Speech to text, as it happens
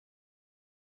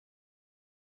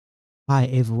Hi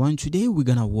everyone, today we're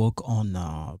gonna work on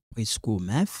preschool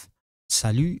math.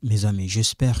 Salut mes amis,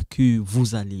 j'espère que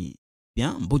vous allez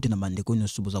bien. Mbote na bandeko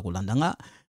nyonso boza kolanda nga.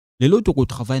 Lelo toko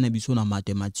travail na biso na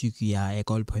mathématiques ya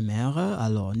école primaire.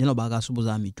 Alors, nilo baga so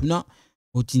boza mituna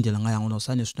otindela nga yango no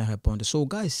sa ne répondre. So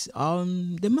guys,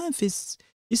 the math is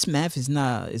this math is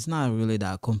not really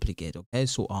that complicated, okay?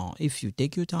 So if you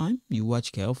take your time, you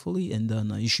watch carefully, and then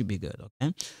you should be good,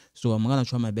 okay? So I'm gonna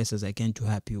try my best as I can to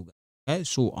help you guys. Okay,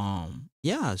 so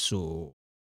yeah, so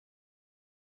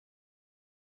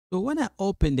when I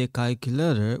open the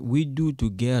calculator, we do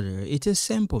together. It's a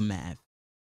simple math,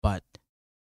 but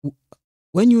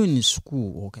when you're in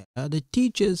school, okay, the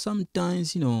teachers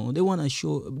sometimes, they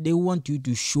want you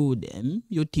to show them,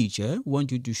 your teacher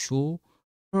want you to show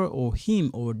her or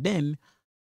him or them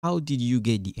how did you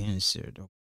get the answer.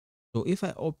 So if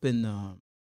I open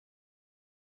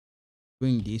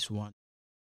bring this one,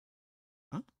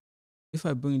 if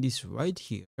I bring this right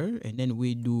here, and then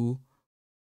we do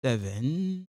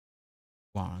 7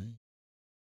 1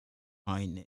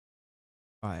 minus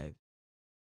 5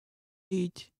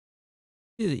 8,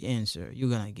 this is the answer you're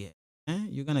gonna get.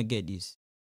 You're gonna get this.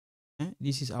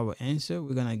 This is our answer.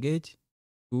 We're gonna get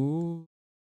 2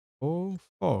 4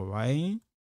 4, right?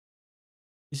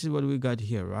 This is what we got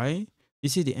here, right?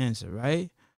 This is the answer, right?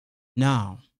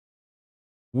 Now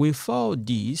without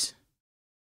this,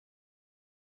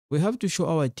 we have to show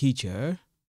our teacher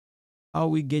how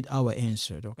we get our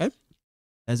answer. Okay,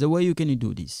 that's the way you can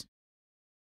do this,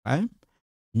 right?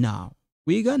 Now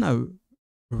we're gonna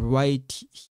write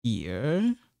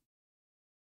here,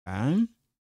 and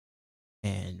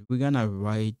we're gonna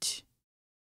write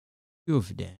two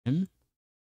of them.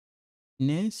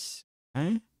 Minus,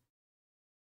 right?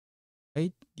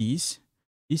 This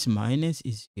minus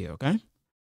is here, okay?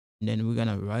 And then we're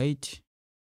gonna write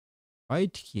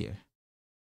right here.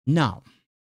 Now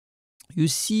you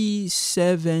see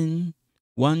 7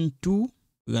 1 2,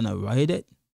 we're gonna write it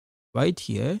right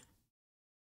here,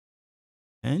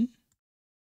 and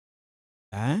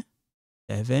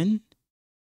 7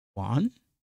 1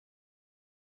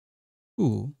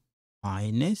 2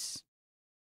 minus,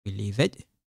 we leave it,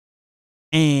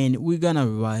 and we're gonna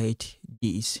write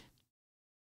this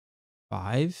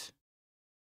 5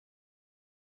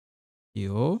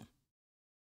 0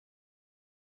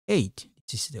 8.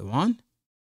 This is the one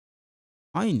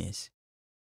minus.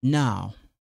 Now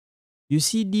you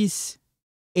see this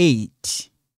 8,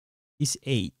 this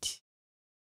 8,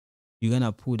 you're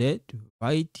gonna put it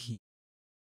right here.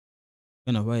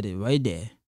 You're gonna write it right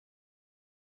there,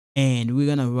 and we're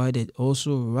gonna write it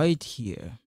also right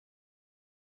here.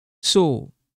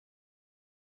 So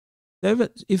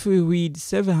if we read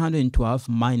 712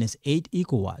 minus 8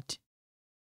 equal what?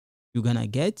 You're gonna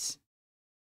get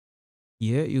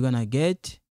here, you're gonna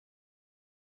get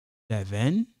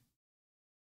 7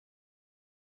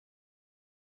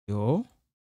 0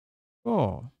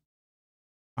 4,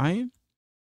 right?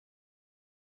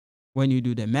 When you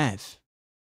do the math,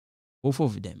 both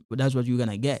of them, but that's what you're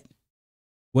gonna get.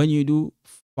 When you do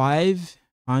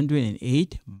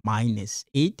 508 minus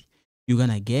 8, you're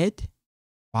gonna get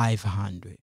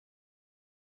 500.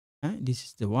 This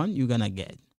is the one you're gonna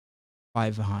get,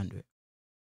 500.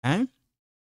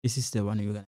 This is the one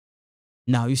you're gonna.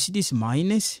 Now you see this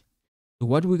minus. So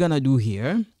what we're gonna do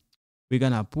here, we're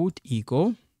gonna put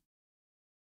equal.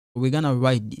 We're gonna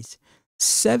write this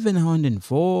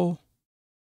 704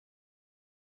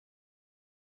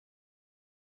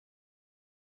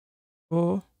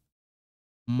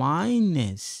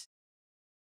 minus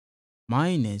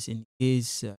in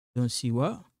case don't see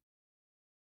what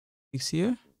it's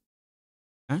here.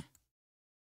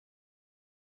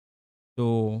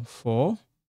 So 4,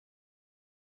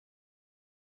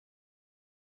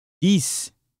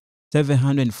 this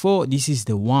 704, this is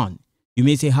the one. You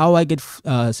may say, how I get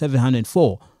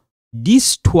 704?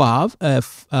 This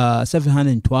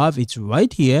 712, it's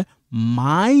right here,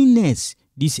 minus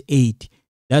this 8.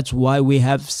 That's why we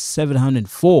have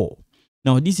 704.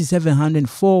 Now this is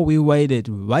 704, we write it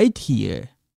right here,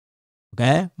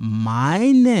 okay?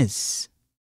 Minus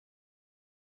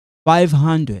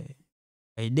 500,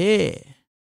 right there,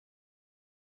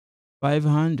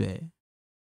 500,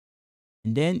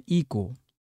 and then equal.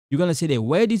 You're gonna say that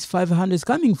where this 500 is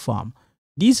coming from?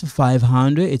 This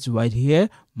 500, it's right here,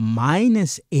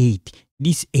 minus 8,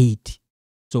 this 8.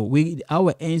 So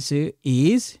our answer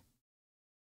is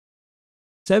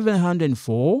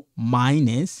 704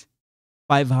 minus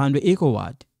 500 equal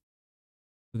what?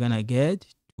 We're gonna get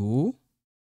 2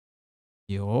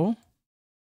 0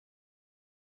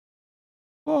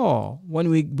 4. When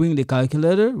we bring the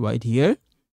calculator right here,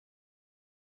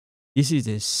 this is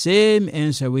the same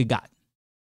answer we got.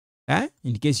 Okay,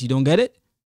 in case you don't get it,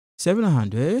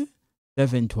 700,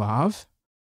 712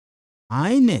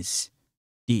 minus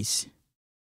this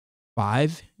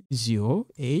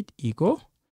 508 equal.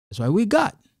 That's what we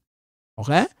got.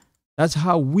 Okay, that's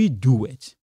how we do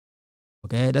it.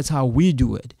 Okay, that's how we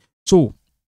do it. So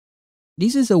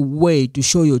this is a way to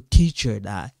show your teacher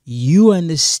that you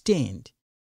understand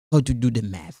how to do the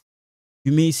math.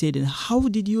 You may say, then how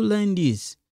did you learn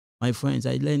this? My friends,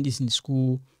 I learned this in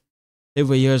school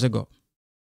several years ago.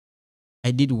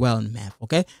 I did well in math.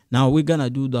 Okay, now we're gonna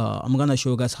do I'm gonna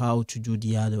show you guys how to do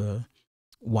the other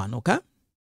one. Okay,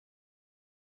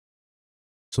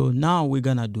 so now we're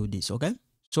gonna do this. Okay,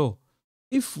 so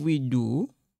if we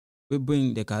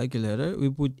bring the calculator, we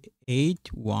put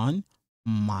 81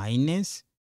 minus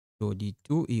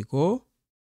 32 equal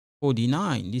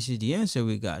 49. This is the answer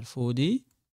we got,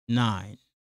 49.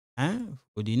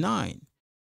 49.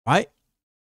 Right?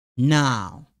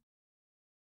 Now,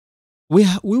 we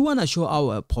want to show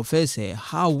our professor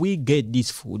how we get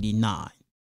this 49.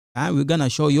 We're going to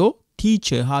show your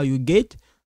teacher how you get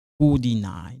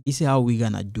 49. This is how we're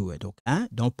going to do it, okay?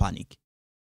 Don't panic.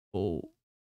 So,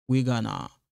 we're going to,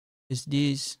 this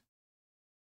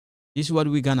is what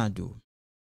we're going to do.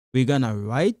 We're going to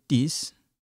write this,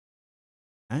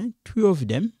 and two of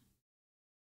them.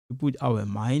 We put our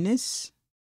minus,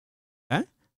 okay?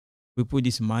 We put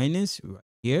this minus right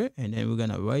here, and then we're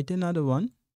going to write another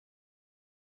one.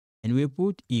 And we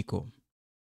put equal.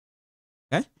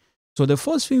 Okay, so the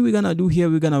first thing we're gonna do here,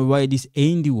 we're gonna write this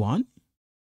 81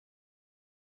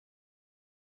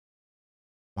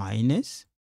 minus,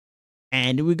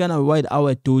 and we're gonna write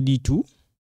our 32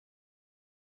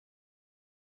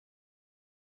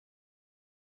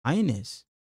 minus,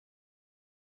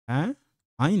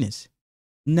 minus.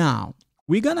 Now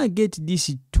we're gonna get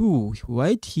this 2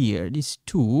 right here. This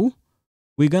 2,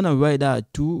 we're gonna write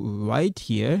that 2 right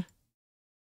here.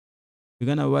 We're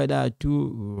gonna write that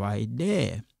 2 right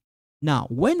there. Now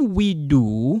when we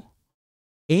do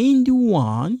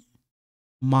 81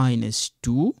 minus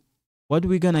 2, what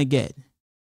we're gonna get?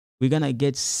 We're gonna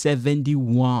get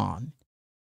 71.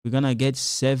 We're gonna get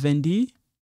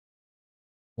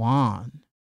 71.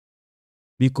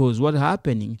 Because what's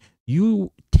happening?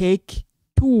 You take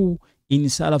 2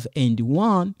 inside of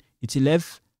 81, it's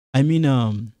left,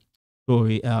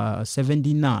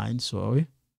 79, sorry.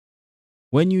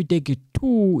 When you take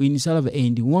 2 inside of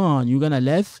 81, you're gonna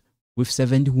left with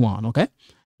 71, okay?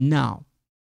 Now,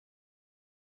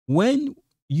 when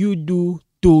you do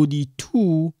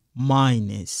 32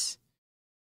 minus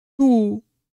 2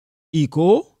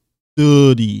 equal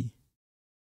 30,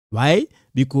 right?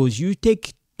 Because you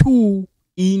take 2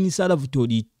 inside of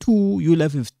 32, you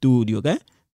left with 30, okay?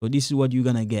 So this is what you're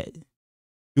gonna get,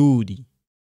 30,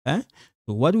 okay?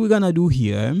 So what we're gonna do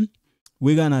here,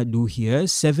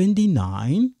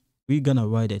 79. We're gonna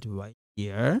write it right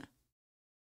here.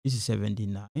 This is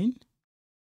 79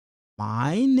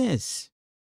 minus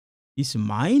this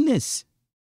minus.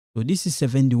 So this is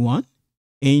 71.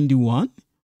 81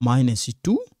 minus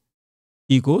 2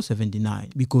 equals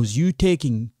 79, because you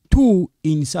taking 2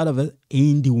 inside of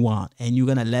 81 and you're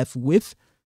gonna left with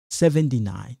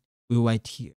 79. We write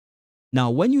here.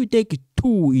 Now when you take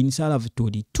 2 inside of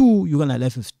 32, you're gonna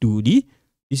left with 30.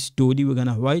 This 30 we're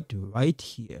gonna write right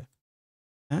here,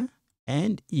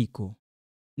 and equal.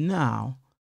 Now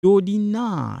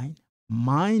 39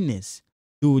 minus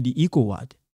 30 equal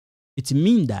what? It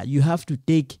means that you have to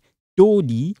take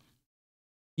 30.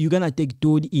 You're gonna take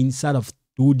 30 inside of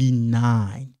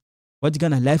 39. What's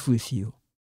gonna left with you?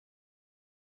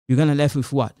 You're gonna left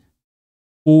with what?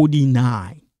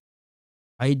 49.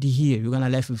 Right here, you're gonna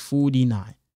left with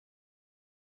 49.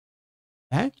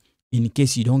 Okay? In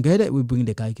case you don't get it, we bring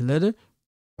the calculator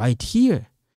right here.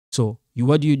 So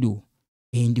what do?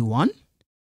 81.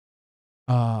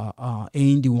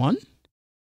 81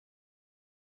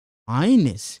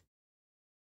 minus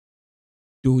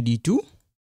 32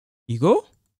 equal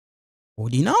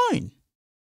 49.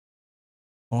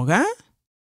 Okay?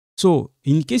 So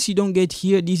in case you don't get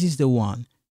here, this is the one.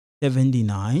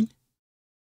 79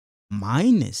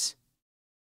 minus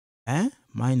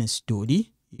minus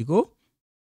 30 equal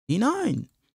 49.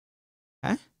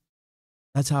 Okay?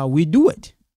 That's how we do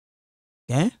it.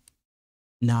 Okay?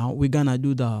 Now we're gonna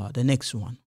do the next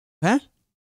one. Okay?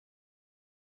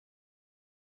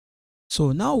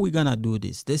 So now we're gonna do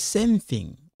this. The same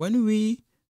thing. When we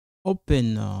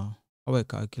open our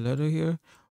calculator here,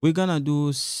 we're gonna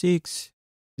do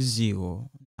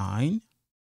 609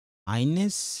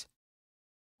 minus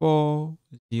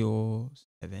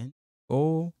 407.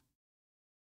 Oh,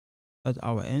 that's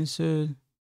our answer.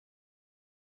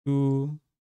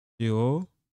 202.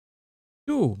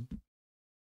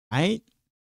 right?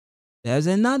 There's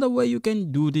another way you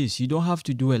can do this. You don't have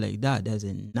to do it like that. There's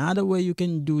another way you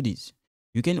can do this.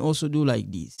 You can also do like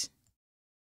this.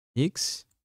 6,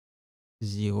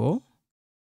 0,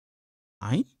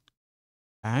 9,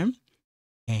 and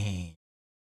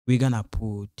we're gonna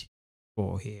put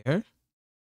 4 here,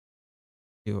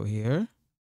 0 here,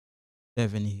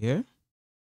 7 here,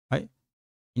 right?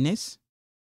 Minus.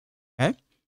 Okay.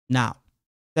 Now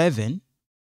 7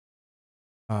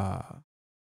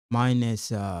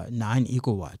 minus 9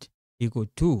 equal what? Equal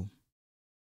 2.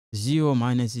 0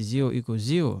 minus 0 equals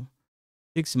 0.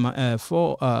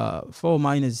 4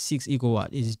 minus 6 equal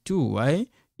what? Is 2, right?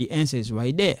 The answer is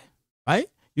right there, right?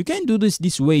 You can do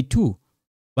this way too,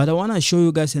 but I want to show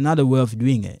you guys another way of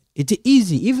doing it. It's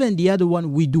easy. Even the other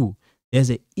one we do, there's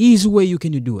an easy way you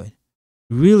can do it.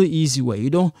 Really easy way. You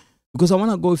don't, because I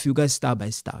want to go with you guys step by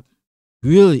step.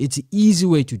 Really, it's an easy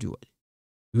way to do it.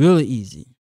 Really easy.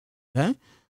 Okay.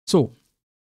 So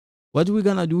what we're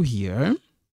gonna do here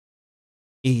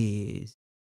is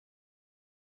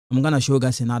I'm gonna show you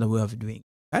guys another way of doing it.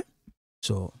 Okay.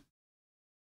 So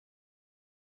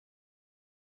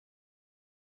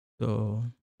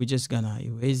we're just gonna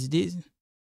erase this.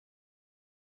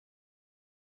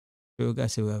 Show you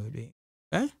guys a way of doing it.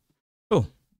 Okay. So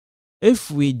if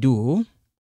we do,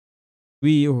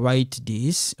 we write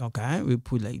this. Okay, we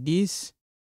put like this.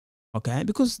 Okay,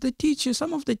 because the teacher,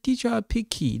 some of the teachers are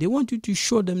picky. They want you to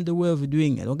show them the way of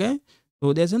doing it. Okay,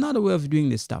 so there's another way of doing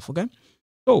this stuff. Okay,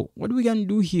 so what we're gonna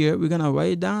do here, we're gonna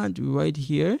write that. We write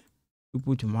here, we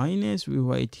put minus, we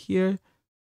write here,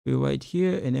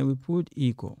 and then we put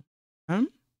equal. Okay?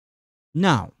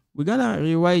 Now we're gonna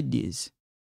rewrite this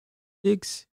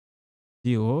 6,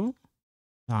 0,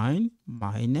 9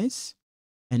 minus,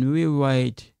 and we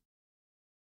write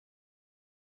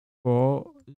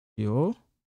 4, 0,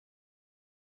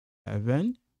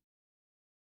 7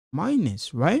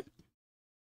 minus, right?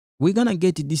 We're gonna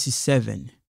get this is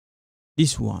 7.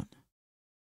 This one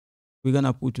we're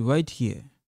gonna put right here.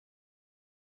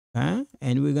 Okay,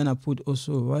 and we're gonna put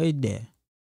also right there.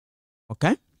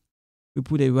 Okay, we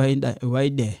put it right there.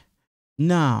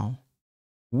 Now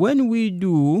when we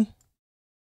do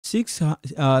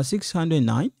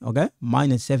 609, okay,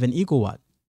 minus 7 equal what?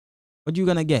 What you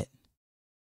gonna get?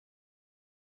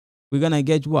 We're gonna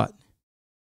get what?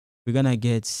 We're gonna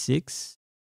get 6,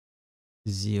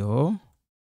 0,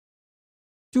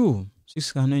 2,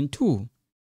 602,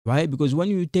 right? Because when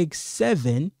you take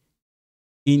 7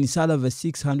 inside of a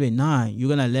 609, you're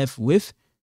gonna left with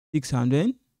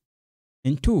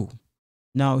 602.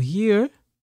 Now here,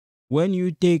 when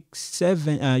you take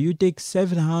 7, you take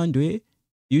 700,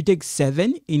 you take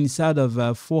 7 inside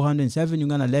of 407, you're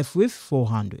gonna left with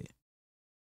 400.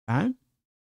 Right?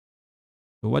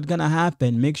 So what's gonna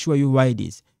happen? Make sure you write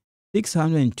this.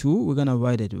 602, we're gonna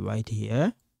write it right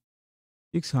here.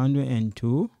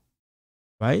 602,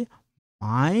 right?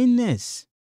 Minus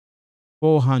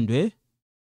 400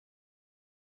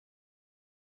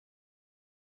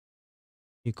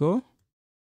 equal.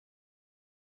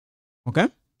 Okay?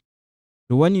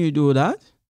 So when you do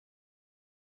that,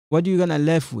 what are you gonna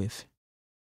left with?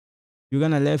 You're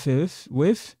gonna left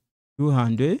with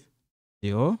 200,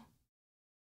 0,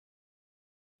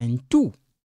 and 2.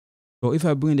 So if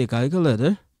I bring the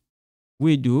calculator,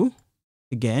 we do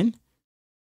again,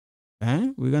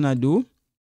 and we're gonna do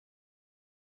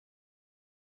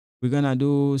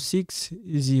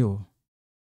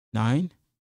 609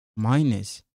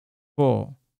 minus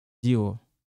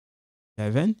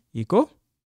 407 equal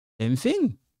same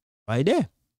thing right there.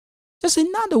 Just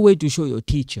another way to show your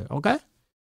teacher. Okay,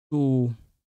 so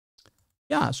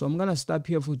yeah, so I'm gonna stop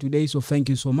here for today. So thank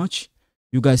you so much.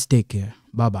 You guys take care.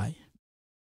 Bye bye.